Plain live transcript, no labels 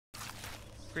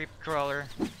Creep crawler.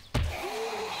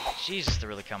 Jesus, they're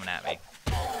really coming at me.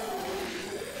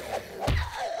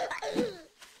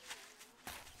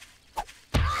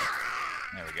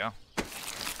 There we go.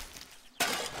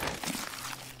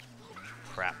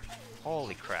 Crap.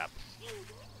 Holy crap.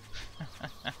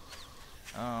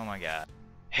 Oh my god.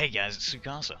 Hey guys, it's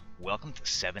Sukasa. Welcome to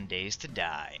 7 Days to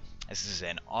Die. This is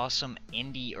an awesome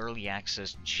indie early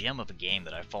access gem of a game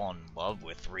that I've fallen in love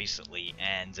with recently,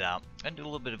 and I'm going to do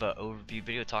a little bit of an overview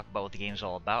video, talk about what the game's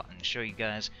all about, and show you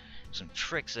guys some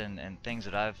tricks and things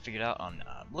that I've figured out on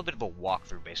a little bit of a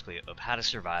walkthrough, basically, of how to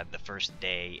survive the first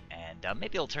day, and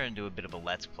maybe it'll turn into a bit of a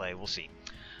let's play, we'll see.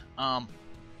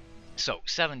 So,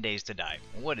 7 Days to Die.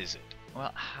 What is it?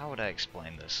 Well, how would I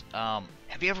explain this?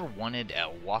 Have you ever wanted a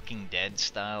Walking Dead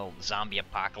style zombie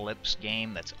apocalypse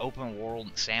game that's open world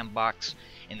and sandbox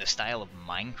in the style of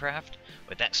Minecraft,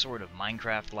 with that sort of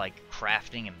Minecraft-like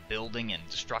crafting and building and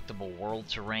destructible world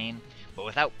terrain, but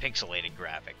without pixelated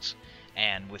graphics,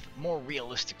 and with more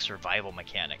realistic survival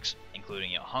mechanics,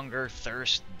 including hunger,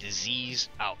 thirst, disease,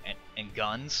 and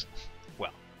guns?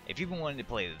 Well, if you've been wanting to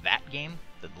play that game,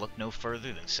 then look no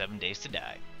further than 7 Days to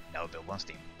Die, now available on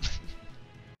Steam.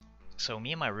 So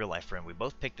me and my real life friend, we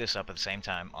both picked this up at the same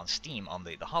time on Steam on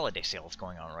the holiday sale that's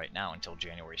going on right now until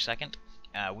January 2nd.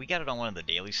 We got it on one of the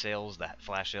daily sales, that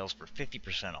flash sales, for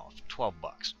 50% off, 12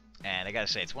 bucks. And I gotta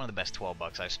say, it's one of the best 12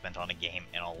 bucks I've spent on a game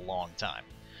in a long time.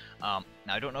 Now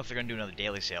I don't know if they're gonna do another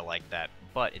daily sale like that,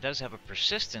 but it does have a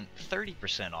persistent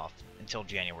 30% off until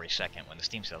January 2nd when the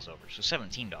Steam sale's over, so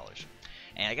 $17.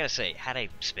 And I gotta say, had I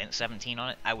spent $17 on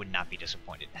it, I would not be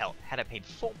disappointed. Hell, had I paid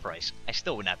full price, I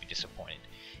still would not be disappointed.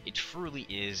 It truly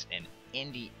is an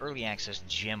indie early access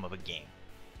gem of a game.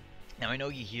 Now I know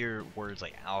you hear words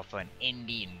like alpha and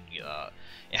indie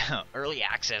and early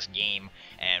access game,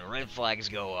 and red flags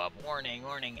go up, warning,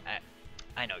 warning.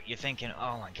 I know, you're thinking,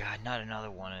 oh my god, not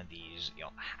another one of these,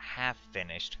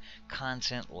 half-finished,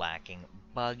 content-lacking,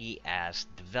 buggy-ass,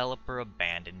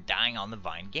 developer-abandoned,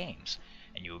 dying-on-the-vine games.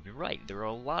 And you would be right, there are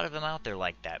a lot of them out there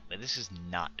like that, but this is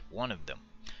not one of them.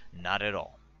 Not at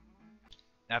all.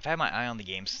 Now, I've had my eye on the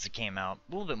game since it came out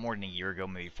a little bit more than a year ago,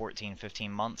 maybe 14,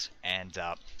 15 months, and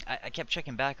I kept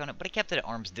checking back on it, but I kept it at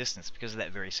arm's distance because of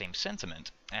that very same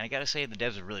sentiment. And I gotta say, the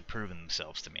devs have really proven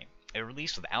themselves to me. It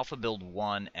released with Alpha Build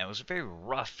 1, and it was a very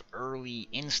rough, early,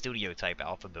 in-studio type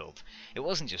Alpha Build. It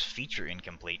wasn't just feature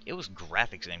incomplete, it was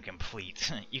graphics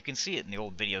incomplete. You can see it in the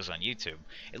old videos on YouTube.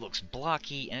 It looks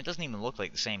blocky, and it doesn't even look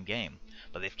like the same game.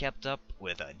 But they've kept up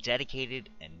with a dedicated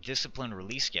and disciplined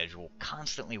release schedule,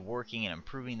 constantly working and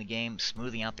improving the game,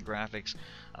 smoothing out the graphics,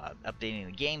 updating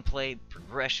the gameplay,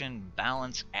 progression,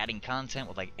 balance, adding content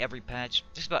with like every patch.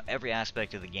 Just about every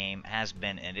aspect of the game has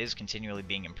been and is continually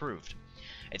being improved.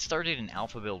 It started in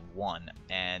Alpha Build 1,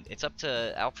 and it's up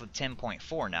to Alpha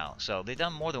 10.4 now, so they've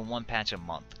done more than one patch a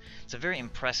month. It's a very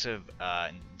impressive,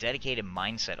 dedicated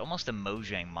mindset, almost a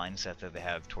Mojang mindset that they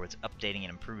have towards updating and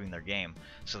improving their game,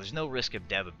 so there's no risk of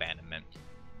dev abandonment.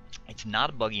 It's not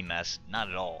a buggy mess, not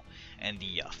at all, and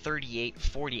the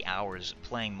 38-40 hours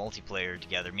playing multiplayer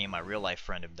together me and my real life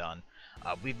friend have done,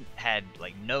 we've had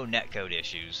like no netcode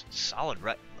issues,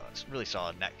 really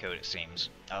solid netcode it seems.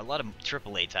 A lot of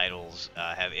AAA titles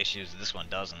have issues, this one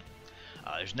doesn't.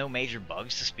 There's no major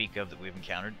bugs to speak of that we've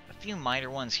encountered. A few minor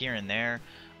ones here and there.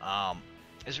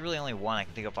 There's really only one I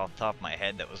can think of off the top of my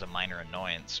head that was a minor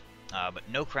annoyance. But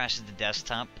no crashes to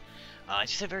desktop.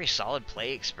 Just a very solid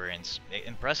play experience,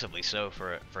 impressively so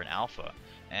for an alpha.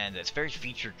 And it's very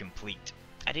feature complete.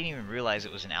 I didn't even realize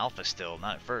it was an alpha still,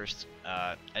 not at first.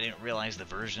 I didn't realize the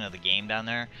version of the game down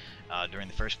there during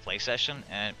the first play session,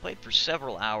 and it played for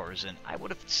several hours, and I would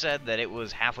have said that it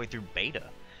was halfway through beta.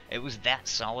 It was that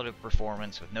solid of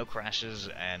performance with no crashes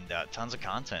and tons of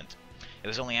content. It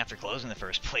was only after closing the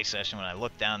first play session when I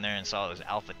looked down there and saw it was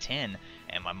Alpha 10,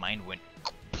 and my mind went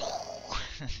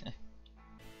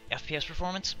FPS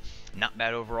performance? Not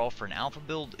bad overall for an alpha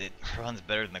build. It runs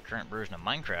better than the current version of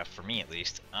Minecraft, for me at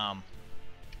least.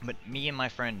 But me and my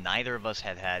friend, neither of us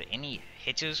had had any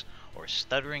hitches or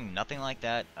stuttering, nothing like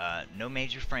that. No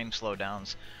major frame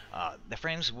slowdowns. The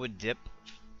frames would dip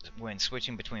when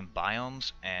switching between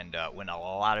biomes, and when a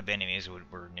lot of enemies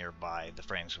were nearby, the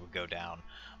frames would go down.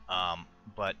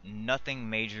 But nothing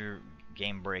major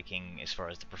game breaking as far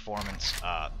as the performance.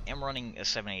 I'm running a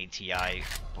 780 Ti,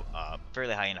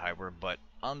 fairly high-end hardware, but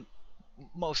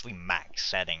mostly max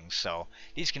settings, so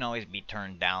these can always be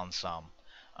turned down some.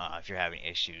 If you're having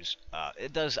issues.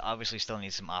 It does obviously still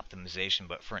need some optimization,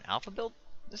 but for an alpha build,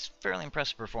 this is fairly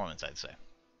impressive performance, I'd say.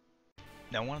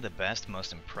 Now, one of the best,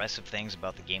 most impressive things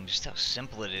about the game is just how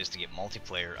simple it is to get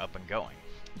multiplayer up and going.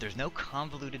 There's no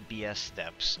convoluted BS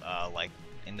steps like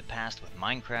in the past with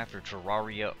Minecraft or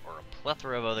Terraria or a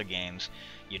plethora of other games,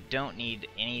 you don't need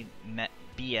any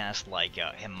BS like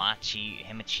Hamachi,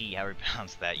 however you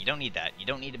pronounce that. You don't need that. You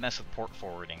don't need to mess with port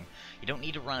forwarding. You don't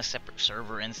need to run a separate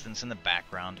server instance in the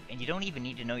background, and you don't even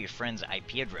need to know your friends'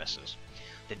 IP addresses.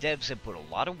 The devs have put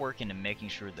a lot of work into making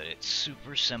sure that it's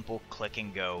super simple, click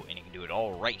and go, and you can do it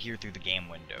all right here through the game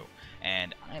window.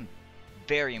 And I'm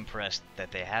very impressed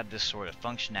that they have this sort of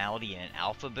functionality in an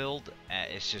alpha build.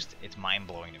 It's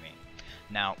mind-blowing to me.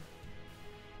 Now,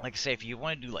 like I say, if you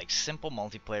want to do like simple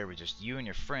multiplayer with just you and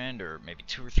your friend, or maybe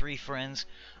 2 or 3 friends,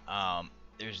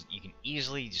 you can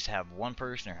easily just have one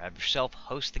person or have yourself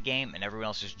host the game, and everyone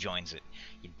else just joins it.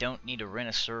 You don't need to rent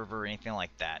a server or anything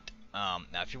like that.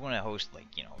 Now, if you want to host like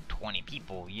 20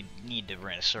 people, you need to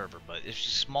rent a server. But it's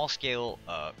just small scale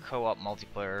co-op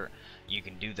multiplayer. You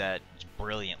can do that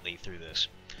brilliantly through this,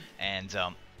 and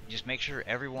just make sure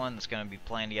everyone that's going to be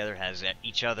playing together has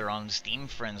each other on the Steam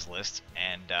friends list,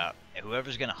 and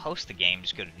whoever's going to host the game,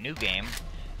 just go to New Game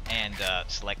and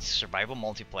select Survival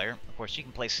Multiplayer. Of course, you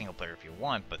can play single player if you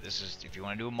want, but this is if you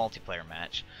want to do a multiplayer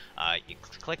match. You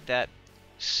click that,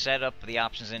 set up the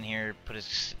options in here, put a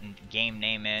game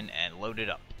name in, and load it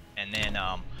up. And then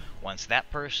once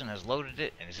that person has loaded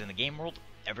it and is in the game world,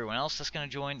 everyone else that's going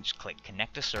to join, just click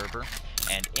Connect to Server,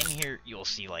 and in here you'll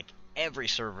see like every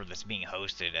server that's being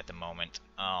hosted at the moment,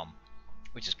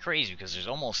 which is crazy because there's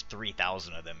almost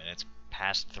 3,000 of them, and it's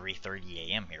past 3:30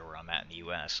 a.m. here where I'm at in the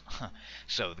US.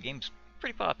 So the game's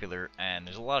pretty popular, and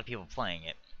there's a lot of people playing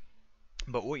it.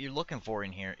 But what you're looking for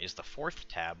in here is the 4th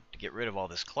tab to get rid of all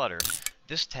this clutter.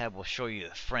 This tab will show you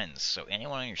the friends, so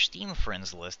anyone on your Steam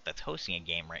friends list that's hosting a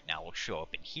game right now will show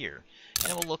up in here,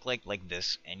 and it will look like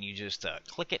this, and you just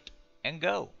click it and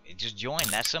go. Just join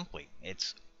that simply.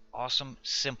 It's awesome,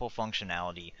 simple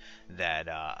functionality that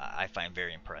I find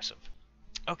very impressive.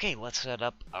 Okay, let's set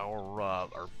up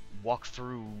our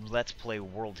walkthrough Let's Play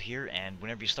world here, and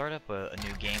whenever you start up a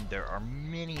new game, there are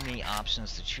many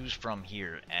options to choose from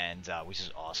here, and which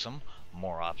is awesome.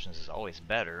 More options is always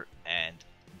better, and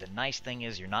the nice thing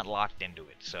is you're not locked into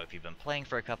it. So if you've been playing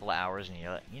for a couple of hours and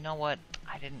you're like, you know what,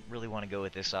 I didn't really want to go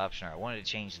with this option, or I wanted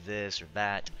to change this or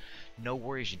that, no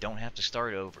worries, you don't have to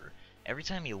start over. Every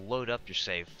time you load up your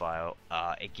save file,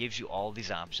 it gives you all these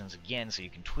options again, so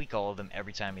you can tweak all of them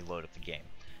every time you load up the game.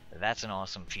 That's an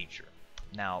awesome feature.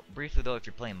 Now, briefly though, if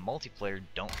you're playing multiplayer,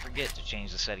 don't forget to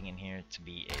change the setting in here to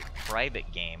be a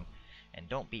private game, and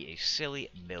don't be a silly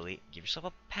Billy. Give yourself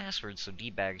a password so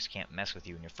D-bags can't mess with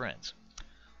you and your friends.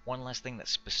 One last thing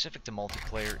that's specific to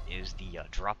multiplayer is the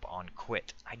drop on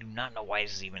quit. I do not know why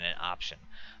this is even an option.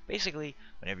 Basically,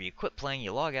 whenever you quit playing,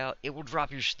 you log out, it will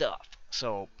drop your stuff.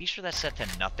 So be sure that's set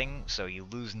to nothing, so you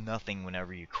lose nothing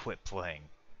whenever you quit playing.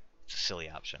 It's a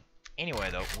silly option. Anyway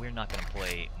though, we're not going to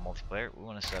play multiplayer. We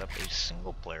want to set up a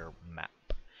single player map.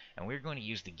 And we're going to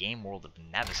use the game world of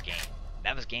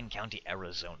Navezgane County,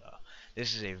 Arizona.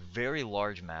 This is a very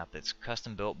large map that's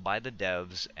custom built by the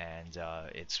devs, and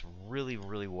it's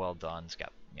really well done. It's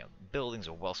got buildings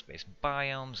and well-spaced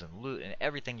biomes and loot and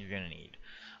everything you're going to need.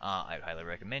 I'd highly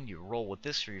recommend you roll with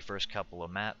this for your first couple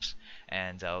of maps,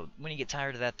 and when you get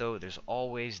tired of that though, there's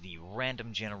always the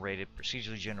random generated,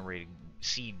 procedurally generated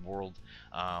seed world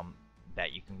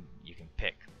that you can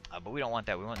pick. But we don't want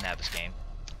that. We want Navezgane,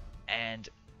 and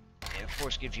it of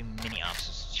course gives you many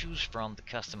options to choose from to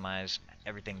customize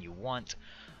everything you want,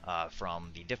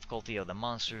 from the difficulty of the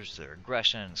monsters, their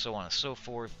aggression, and so on and so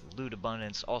forth, loot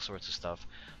abundance, all sorts of stuff.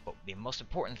 But the most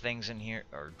important things in here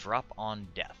are drop on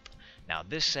death. Now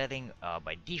this setting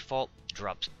by default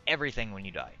drops everything when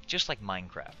you die, just like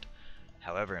Minecraft.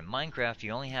 However, in Minecraft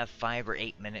you only have 5 or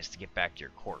 8 minutes to get back to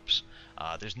your corpse.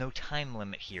 There's no time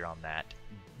limit here on that,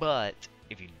 but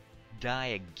if you die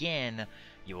again,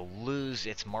 you will lose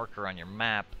its marker on your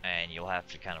map, and you'll have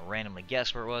to kind of randomly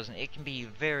guess where it was, and it can be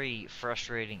very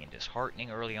frustrating and disheartening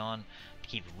early on to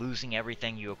keep losing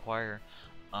everything you acquire.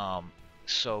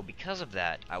 So because of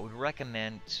that, I would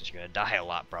recommend, since you're going to die a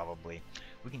lot probably,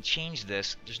 we can change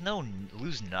this. There's no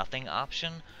lose nothing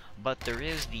option, but there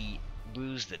is the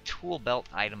lose the tool belt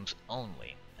items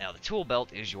only. Now the tool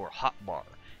belt is your hotbar,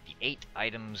 the 8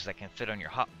 items that can fit on your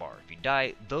hotbar. If you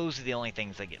die, those are the only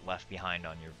things that get left behind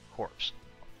on your corpse.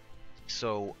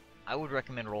 So I would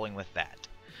recommend rolling with that.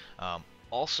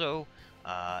 Also,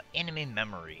 enemy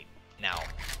memory. Now,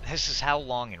 this is how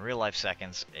long in real life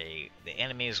seconds the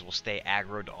enemies will stay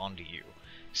aggroed onto you.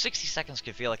 60 seconds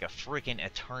can feel like a freaking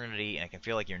eternity, and it can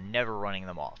feel like you're never running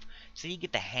them off. So you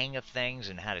get the hang of things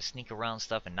and how to sneak around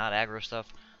stuff and not aggro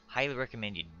stuff. Highly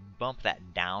recommend you bump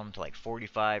that down to like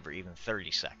 45 or even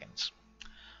 30 seconds.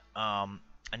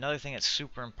 Another thing that's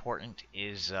super important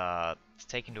is to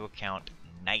take into account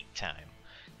nighttime.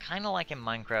 Kind of like in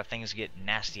Minecraft, things get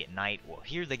nasty at night. Well,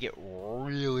 here they get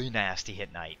really nasty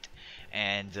at night.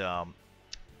 And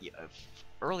yeah,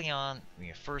 early on, when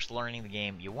you're first learning the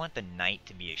game, you want the night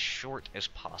to be as short as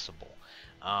possible.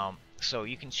 So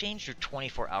you can change your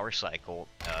 24-hour cycle.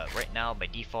 Right now, by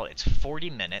default, it's 40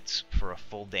 minutes for a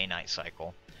full day-night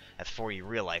cycle. That's 40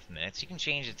 real-life minutes. You can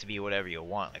change it to be whatever you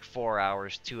want, like 4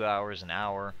 hours, 2 hours, an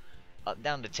hour,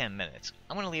 down to 10 minutes.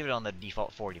 I'm going to leave it on the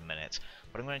default 40 minutes,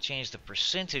 but I'm going to change the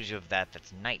percentage of that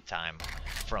that's nighttime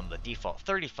from the default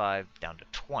 35 down to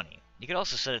 20. You could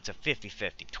also set it to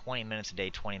 50-50, 20 minutes a day,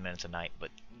 20 minutes a night,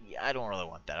 but I don't really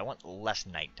want that. I want less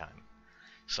nighttime.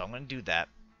 So I'm going to do that,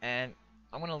 and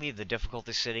I'm going to leave the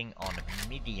difficulty setting on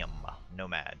medium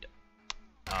nomad.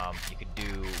 You could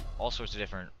do all sorts of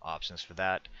different options for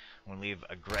that. I'm going to leave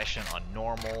aggression on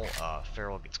normal.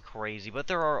 Feral gets crazy, but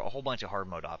there are a whole bunch of hard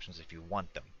mode options if you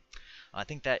want them. I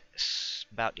think that's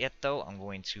about it, though. I'm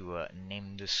going to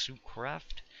name this suit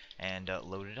craft and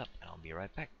load it up, and I'll be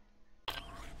right back.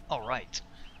 Alright,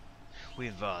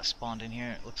 we've spawned in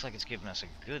here. It looks like it's giving us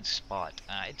a good spot.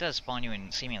 It does spawn you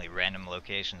in seemingly random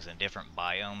locations in different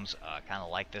biomes, kind of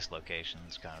like this location.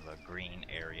 It's kind of a green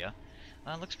area.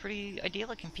 Looks pretty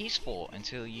idyllic and peaceful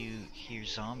until you hear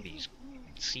zombies,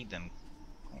 see them.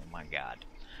 Oh my god.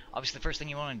 Obviously the first thing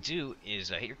you want to do is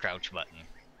hit your crouch button.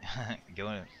 Go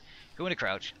into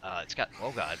crouch. It's got,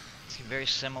 oh god, it's got very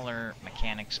similar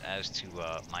mechanics as to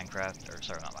Minecraft, or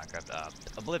sorry, not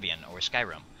Minecraft, Oblivion or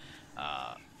Skyrim.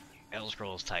 Elder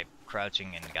Scrolls type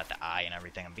crouching, and got the eye and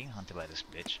everything. I'm being hunted by this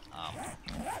bitch.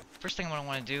 First thing I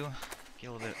want to do, get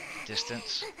a little bit of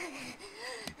distance,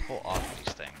 and pull off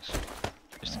these things,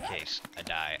 just in case I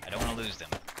die. I don't want to lose them.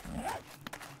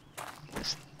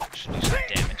 This should do some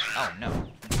damage. Oh no,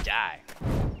 die.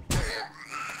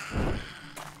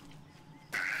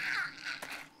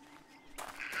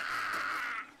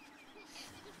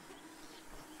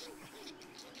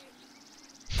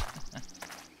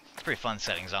 It's pretty fun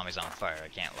setting zombies on fire, I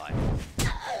can't lie.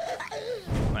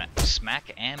 I'm gonna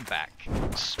smack and back.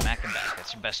 Smack and back,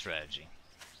 that's your best strategy.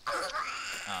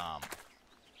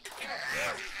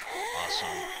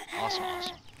 Awesome.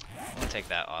 I'm gonna take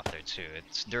that off there too.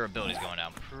 Its durability's going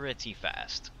down pretty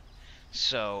fast.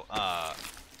 So,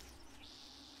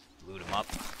 loot them up.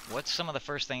 What's some of the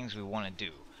first things we want to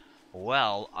do?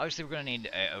 Well, obviously we're gonna need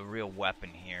a real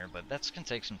weapon here, but that's gonna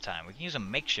take some time. We can use a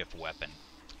makeshift weapon.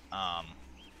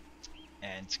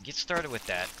 And to get started with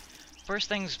that, first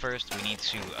things first, we need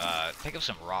to pick up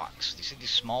some rocks. You see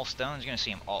these small stones? You're going to see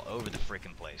them all over the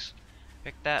freaking place.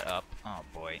 Pick that up. Oh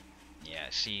boy. Yeah,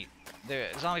 see,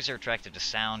 zombies are attracted to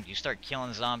sound. You start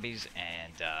killing zombies,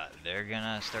 and they're going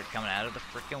to start coming out of the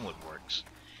freaking woodworks.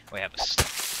 We have a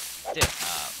stick.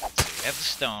 Let's see, we have the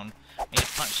stone. We need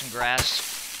to punch some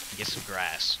grass and get some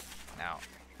grass. Now,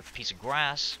 a piece of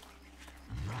grass.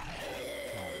 Oh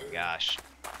my gosh.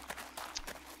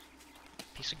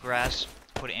 Piece of grass,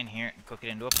 put it in here and cook it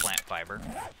into a plant fiber.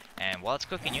 And while it's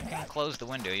cooking, you can close the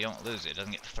window. You don't lose it. It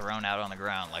doesn't get thrown out on the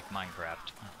ground like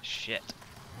Minecraft. Oh, shit.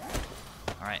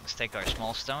 Alright, let's take our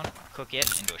small stone, cook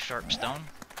it into a sharp stone.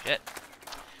 Shit.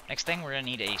 Next thing, we're going to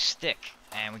need a stick.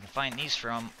 And we can find these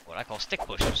from what I call stick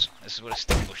bushes. This is what a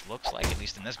stick bush looks like, at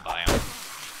least in this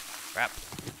biome. Crap.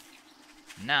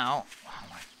 Now, oh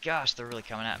my gosh, they're really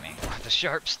coming at me. The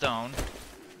sharp stone.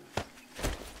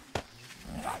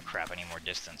 Oh crap, I need more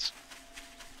distance.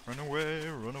 Run away,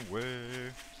 run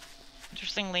away.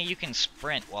 Interestingly, you can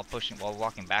sprint while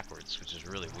walking backwards, which is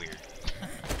really weird.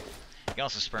 You can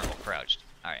also sprint while crouched.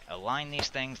 Alright, align these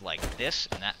things like this,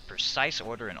 in that precise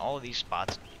order in all of these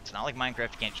spots. It's not like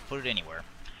Minecraft, you can't just put it anywhere.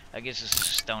 That gives us a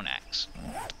stone axe.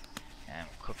 And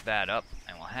we'll cook that up,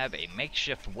 and we'll have a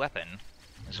makeshift weapon,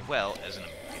 as well as an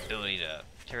ability to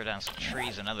tear down some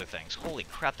trees and other things. Holy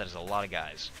crap, that is a lot of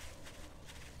guys.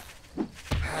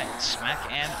 Alright, smack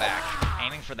and back.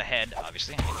 Aiming for the head,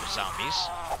 obviously, and for zombies.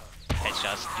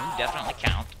 Headshots do definitely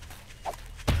count.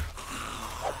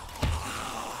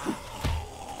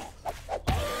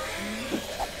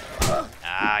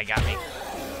 Ah, he got me.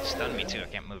 Stunned me too, I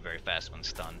can't move very fast when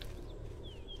stunned.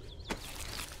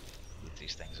 Loot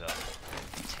these things up.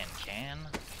 Tin can.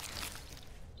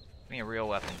 Give me a real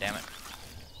weapon, damn it.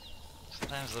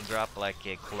 Sometimes they'll drop like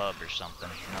a club or something,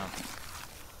 you know?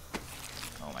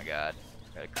 Oh my god.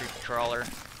 Got a creepy crawler.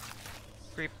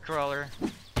 Creepy crawler.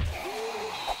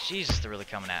 Jesus, they're really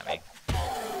coming at me.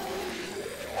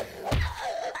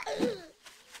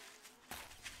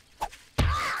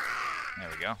 There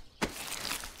we go.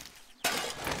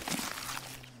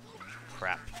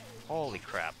 Crap. Holy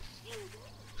crap.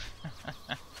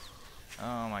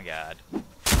 Oh my god. More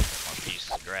pieces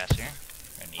of grass here.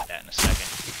 Gonna need that in a second.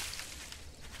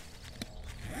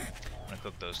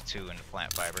 cook those 2 into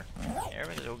plant fiber. There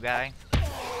we go, guy.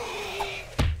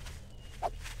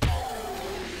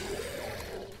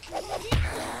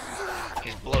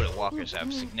 These bloated walkers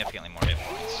have significantly more hit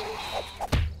points.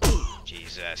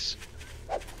 Jesus.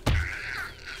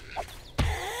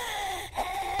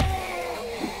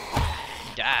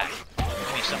 Die.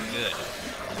 Give me something good.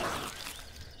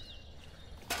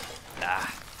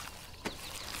 Ah.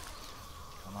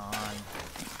 Come on.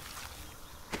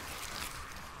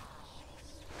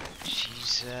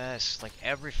 Jesus. Like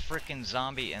every frickin'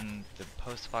 zombie in the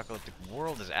post-apocalyptic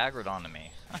world is aggroed onto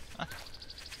me.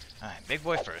 Alright, big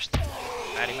boy first.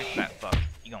 Fatty McFat fuck.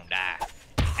 You gonna die.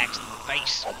 Axe to the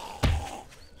face.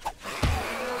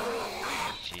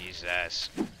 Jesus.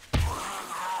 There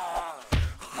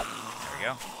we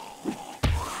go.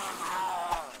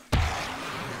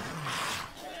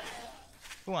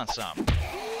 Who wants some?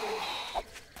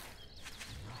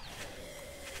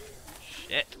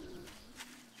 Shit.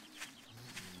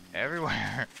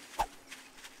 Everywhere.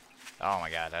 Oh my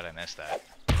god, how did I miss that?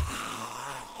 Come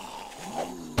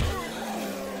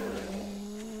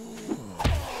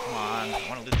on, I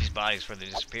want to loot these bodies before they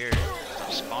disappear.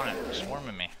 Stop spawning,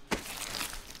 swarming me.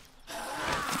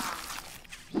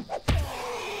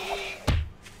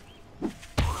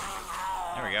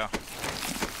 There we go.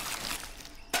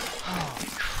 Holy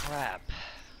crap.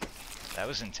 That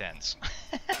was intense.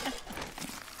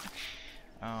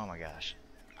 Oh my gosh.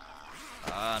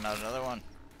 Not another one.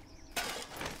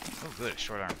 Oh good, a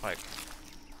short arm pipe.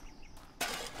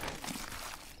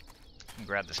 Can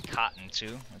grab this cotton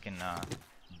too. We can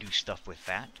do stuff with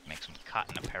that. Make some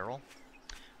cotton apparel.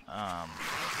 That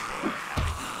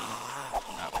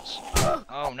was...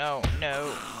 Oh no,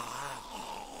 no!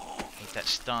 Hate that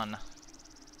stun.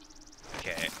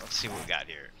 Okay, let's see what we got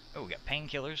here. Oh, we got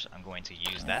painkillers. I'm going to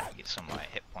use that to get some of my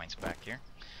hit points back here.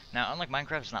 Now, unlike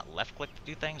Minecraft, it's not left click to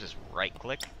do things, it's right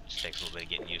click. Just takes a little bit of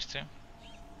getting used to.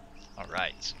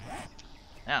 Alright.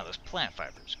 Now, those plant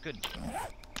fibers. Good.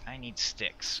 I need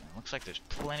sticks. It looks like there's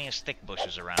plenty of stick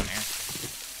bushes around here.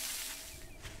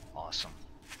 Awesome.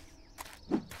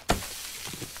 I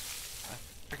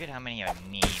forget how many I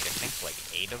need. I think like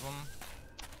 8 of them.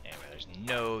 Anyway, there's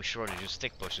no shortage of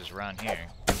stick bushes around here.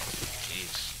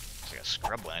 Jeez. It's like a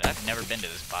scrubland. I've never been to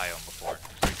this biome before.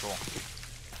 Pretty cool.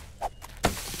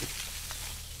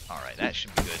 Alright, that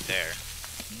should be good there.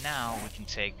 Now we can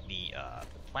take the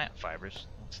plant fibers.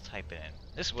 Let's type in.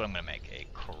 This is what I'm going to make. A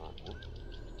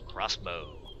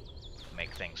crossbow.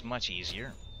 Make things much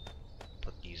easier.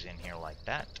 Put these in here like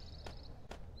that.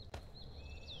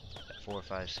 4,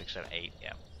 5, 6, 7, 8.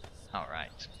 Yeah.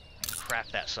 Alright.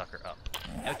 Craft that sucker up.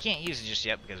 Now we can't use it just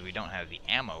yet because we don't have the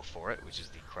ammo for it, which is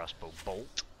the crossbow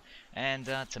bolt. And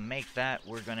to make that,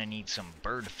 we're gonna need some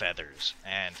bird feathers.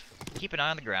 And keep an eye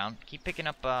on the ground. Keep picking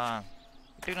up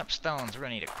stones. We're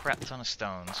gonna need a crap ton of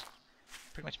stones.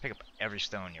 Pretty much pick up every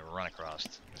stone you run across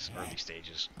in these early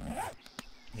stages.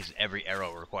 Because every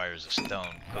arrow requires a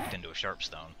stone cooked into a sharp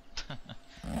stone.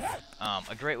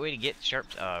 A great way to get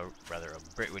a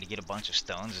great way to get a bunch of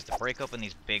stones is to break open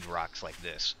these big rocks like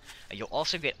this. You'll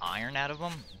also get iron out of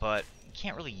them, but you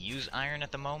can't really use iron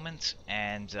at the moment,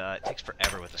 and it takes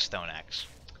forever with a stone axe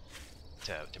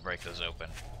to break those open.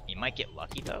 You might get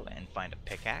lucky though and find a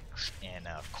pickaxe in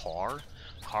a car.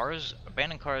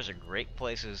 Abandoned cars are great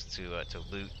places to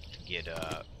loot, to get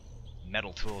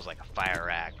metal tools like a fire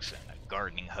axe and a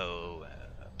gardening hoe,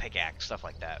 a pickaxe, stuff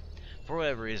like that. For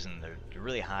whatever reason, there's a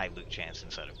really high loot chance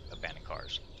inside of abandoned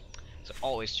cars. So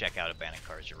always check out abandoned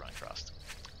cars you run across.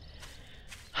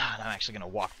 And I'm actually going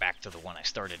to walk back to the one I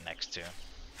started next to.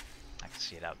 I can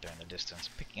see it out there in the distance.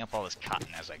 Picking up all this cotton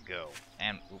as I go.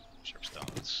 And, ooh, sharp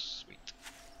stones. Sweet.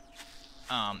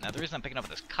 Now the reason I'm picking up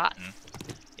this cotton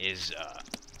is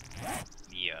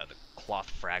the cloth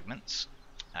fragments.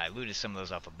 I looted some of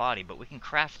those off a body, but we can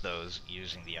craft those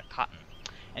using the cotton.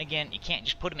 And again, you can't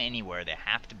just put them anywhere. They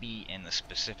have to be in the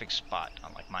specific spot,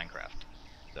 unlike Minecraft.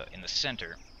 So in the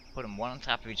center, put them one on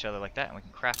top of each other like that, and we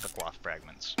can craft the cloth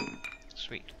fragments.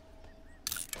 Sweet.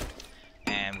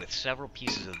 And with several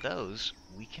pieces of those,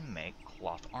 we can make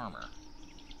cloth armor,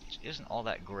 which isn't all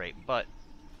that great, but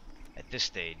at this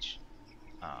stage,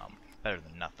 better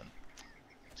than nothing.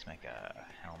 Let's make a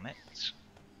helmet.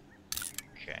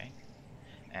 Okay.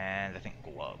 And I think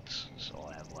gloves is all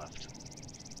I have left.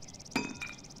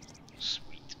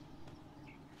 Sweet.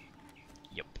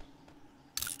 Yep.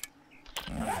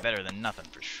 Better than nothing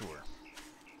for sure.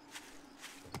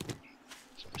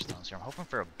 Stones here. I'm hoping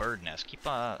for a bird nest. Keep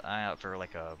an eye out for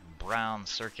like a brown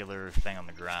circular thing on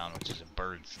the ground, which is a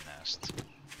bird's nest.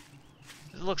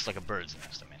 It looks like a bird's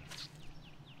nest. I mean, it's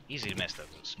easy to miss though,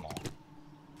 'cause it's small.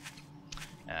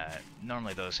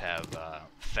 Normally those have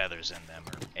feathers in them,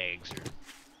 or eggs, or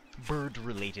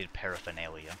bird-related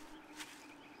paraphernalia.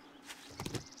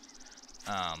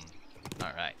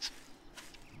 Alright.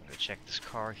 I'm gonna check this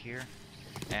car here.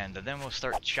 And then we'll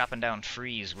start chopping down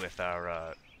trees with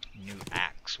our new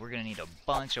axe. We're gonna need a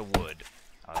bunch of wood.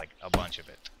 Like, a bunch of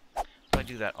it. So I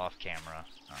do that off camera,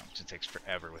 because it takes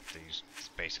forever with this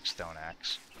basic stone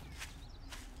axe.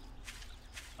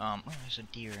 Oh, there's a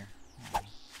deer. Oh.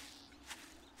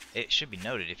 It should be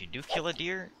noted, if you do kill a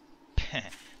deer,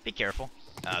 be careful.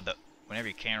 Whenever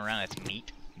you carry around its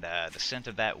meat, the scent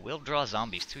of that will draw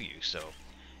zombies to you, so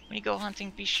when you go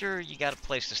hunting, be sure you got a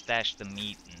place to stash the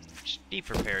meat and just be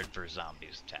prepared for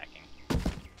zombies attacking.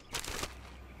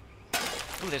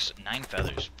 Ooh, there's 9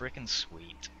 feathers. Frickin'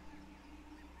 sweet.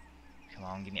 Come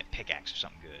on, give me a pickaxe or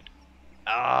something good.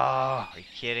 Oh, are you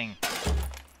kidding? I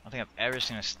don't think I've ever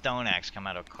seen a stone axe come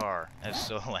out of a car. That's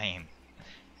so lame.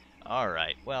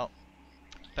 Alright, well,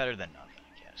 better than nothing,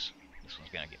 I guess. This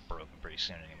one's gonna get broken pretty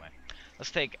soon anyway.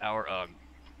 Let's take our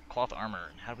cloth armor,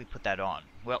 and how do we put that on?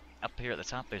 Well, up here at the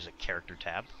top there's a character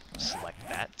tab. Select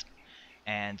that.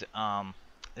 And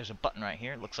there's a button right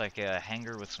here. It looks like a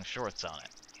hanger with some shorts on it.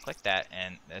 Click that,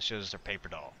 and that shows our paper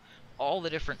doll. All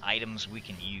the different items we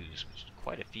can use, which is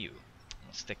quite a few.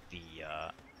 Let's stick the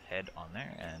head on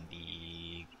there, and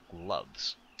the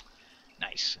gloves.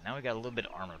 Nice. Now we got a little bit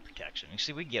of armor protection. You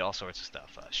see, we get all sorts of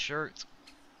stuff. Shirt,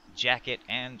 jacket,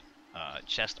 and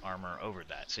chest armor over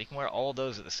that. So you can wear all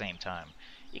those at the same time.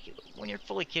 When you're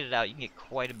fully kitted out, you can get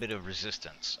quite a bit of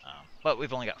resistance. But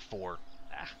we've only got 4.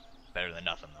 Better than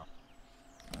nothing, though.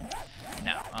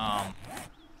 Now,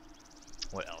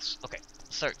 what else? Okay,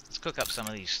 let's cook up some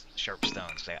of these sharp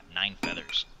stones. They got 9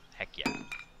 feathers. Heck yeah.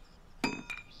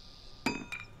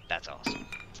 That's awesome.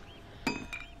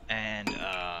 And,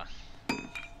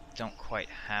 don't quite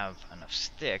have enough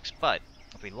sticks, but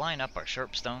if we line up our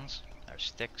sharp stones, our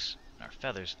sticks, and our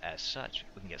feathers as such,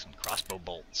 we can get some crossbow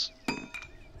bolts.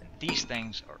 And these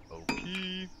things are OP.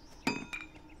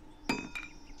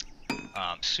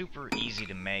 Super easy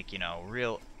to make, you know,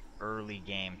 real early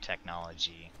game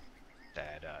technology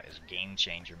that is a game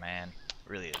changer, man. It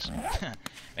really is.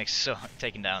 Makes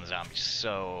taking down zombies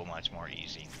so much more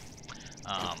easy.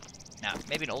 Now,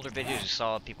 maybe in older videos you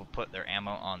saw people put their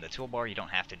ammo on the toolbar. You don't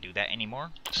have to do that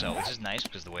anymore. So this is nice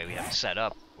because the way we have it set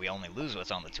up, we only lose what's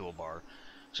on the toolbar.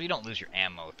 So you don't lose your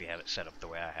ammo if you have it set up the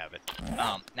way I have it.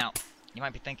 Now, you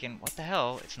might be thinking, what the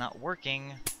hell? It's not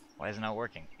working. Why is it not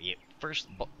working? The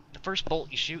first bolt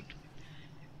you shoot,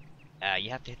 you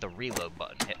have to hit the reload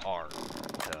button, hit R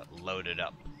to load it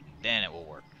up. Then it will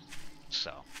work.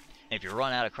 So, if you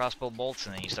run out of crossbow bolts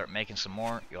and then you start making some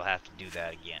more, you'll have to do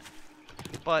that again.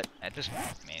 But at this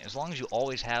point, I mean, as long as you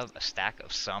always have a stack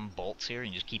of some bolts here and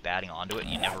you just keep adding onto it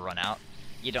and you never run out,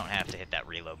 you don't have to hit that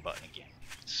reload button again.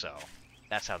 So,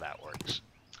 that's how that works.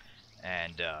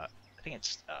 And I think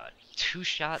it's 2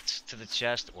 shots to the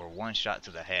chest or 1 shot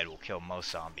to the head will kill most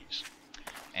zombies.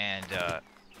 And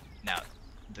now,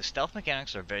 the stealth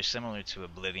mechanics are very similar to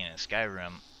Oblivion and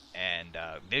Skyrim, and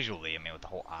visually, I mean, with the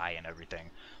whole eye and everything.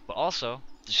 But also,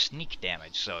 the sneak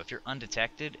damage. So if you're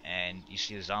undetected and you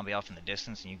see a zombie off in the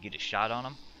distance and you get a shot on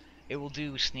them, it will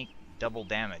do sneak double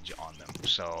damage on them.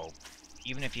 So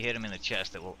even if you hit them in the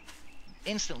chest, it will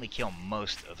instantly kill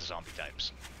most of the zombie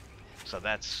types. So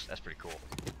that's pretty cool.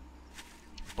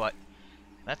 But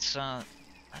that's how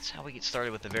we get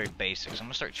started with the very basics. I'm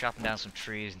gonna start chopping down some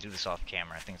trees and do this off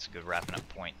camera. I think it's a good wrapping up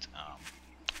point.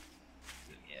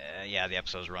 Yeah, the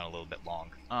episode's run a little bit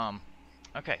long.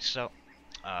 Okay, so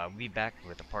we'll be back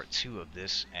with a part 2 of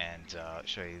this and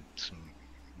show you some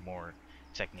more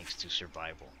techniques to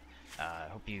survival. I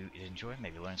hope you enjoy,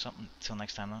 maybe learn something. Till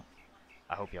next time, though,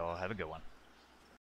 I hope you all have a good one.